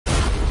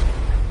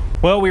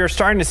Well, we are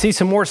starting to see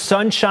some more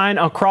sunshine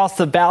across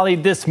the valley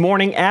this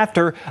morning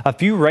after a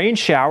few rain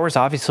showers.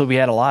 Obviously, we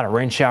had a lot of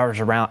rain showers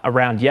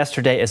around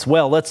yesterday as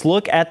well. Let's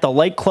look at the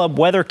Lake Club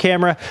weather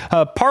camera.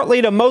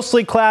 Partly to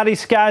mostly cloudy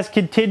skies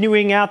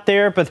continuing out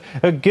there, but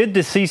good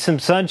to see some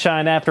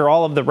sunshine after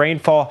all of the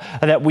rainfall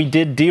that we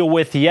did deal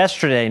with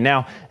yesterday.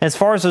 Now, as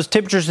far as those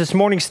temperatures this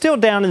morning, still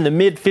down in the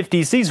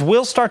mid-50s. These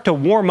will start to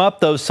warm up,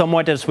 though,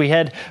 somewhat as we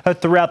head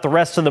throughout the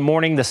rest of the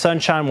morning. The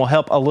sunshine will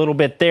help a little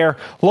bit there.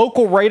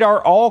 Local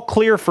radar all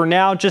clear for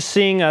now, just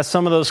seeing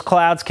some of those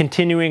clouds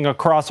continuing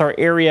across our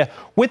area.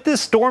 With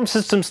this storm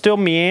system still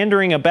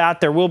meandering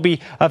about, there will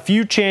be a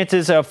few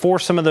chances for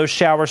some of those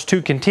showers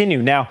to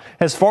continue. Now,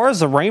 as far as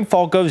the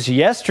rainfall goes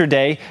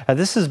yesterday,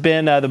 this has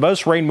been the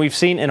most rain we've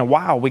seen in a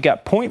while. We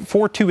got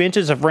 0.42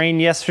 inches of rain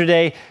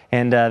yesterday,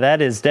 and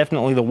that is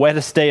definitely the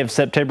wettest day of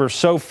September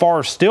so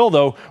far. Still,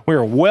 though, we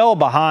are well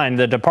behind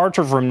the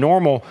departure from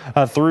normal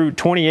through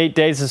 28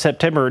 days of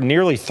September,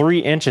 nearly 3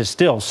 inches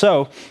still.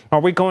 So,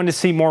 are we going to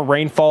see more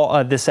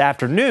rainfall this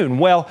afternoon?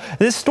 Well,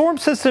 this storm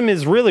system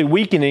is really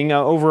weakening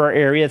over our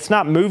area. It's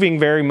not moving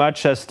very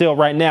much still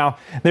right now.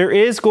 There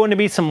is going to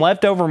be some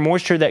leftover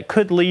moisture that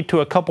could lead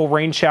to a couple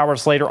rain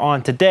showers later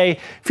on today.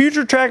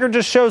 Future tracker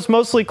just shows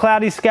mostly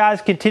cloudy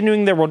skies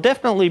continuing. There will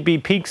definitely be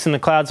peaks in the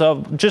clouds,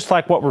 just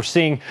like what we're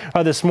seeing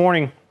this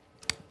morning.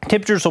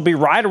 Temperatures will be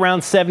right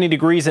around 70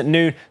 degrees at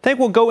noon. I think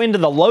we'll go into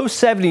the low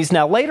 70s.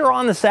 Now, later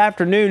on this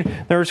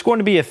afternoon, there's going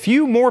to be a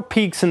few more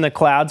peaks in the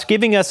clouds,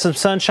 giving us some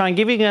sunshine,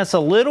 giving us a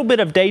little bit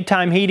of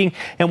daytime heating.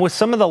 And with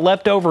some of the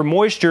leftover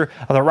moisture,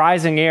 the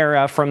rising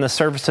air from the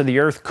surface of the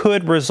earth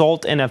could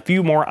result in a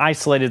few more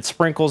isolated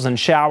sprinkles and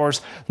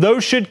showers.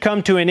 Those should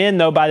come to an end,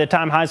 though, by the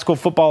time high school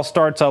football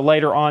starts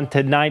later on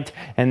tonight.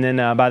 And then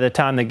by the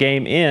time the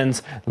game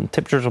ends,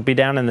 temperatures will be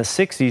down in the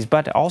 60s,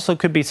 but also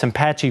could be some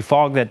patchy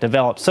fog that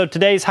develops. So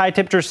today's high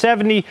temperature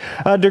 70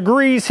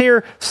 degrees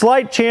here.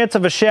 Slight chance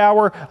of a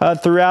shower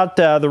throughout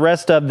the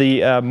rest of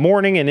the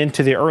morning and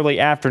into the early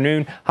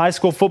afternoon. High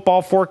school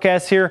football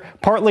forecast here.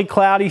 Partly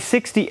cloudy,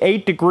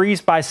 68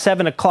 degrees by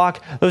 7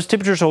 o'clock. Those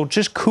temperatures will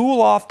just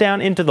cool off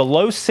down into the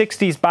low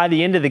 60s by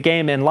the end of the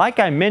game. And like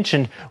I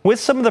mentioned, with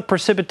some of the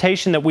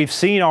precipitation that we've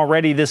seen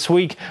already this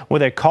week,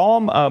 with a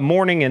calm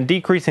morning and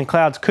decrease in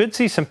clouds, could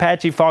see some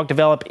patchy fog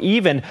develop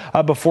even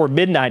before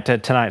midnight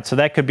tonight. So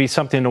that could be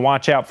something to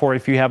watch out for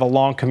if you have a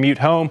long commute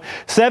home.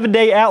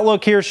 7-day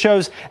outlook here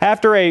shows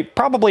after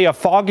probably a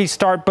foggy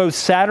start both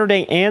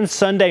Saturday and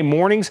Sunday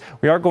mornings,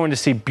 we are going to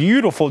see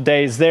beautiful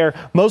days there.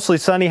 Mostly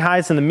sunny,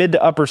 highs in the mid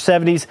to upper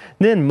 70s.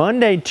 Then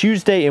Monday,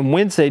 Tuesday, and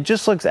Wednesday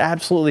just looks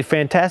absolutely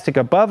fantastic.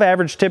 Above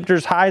average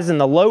temperatures, highs in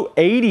the low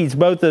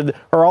 80s,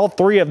 all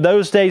three of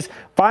those days.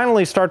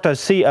 Finally start to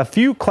see a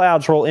few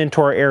clouds roll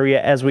into our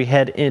area as we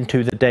head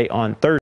into the day on Thursday.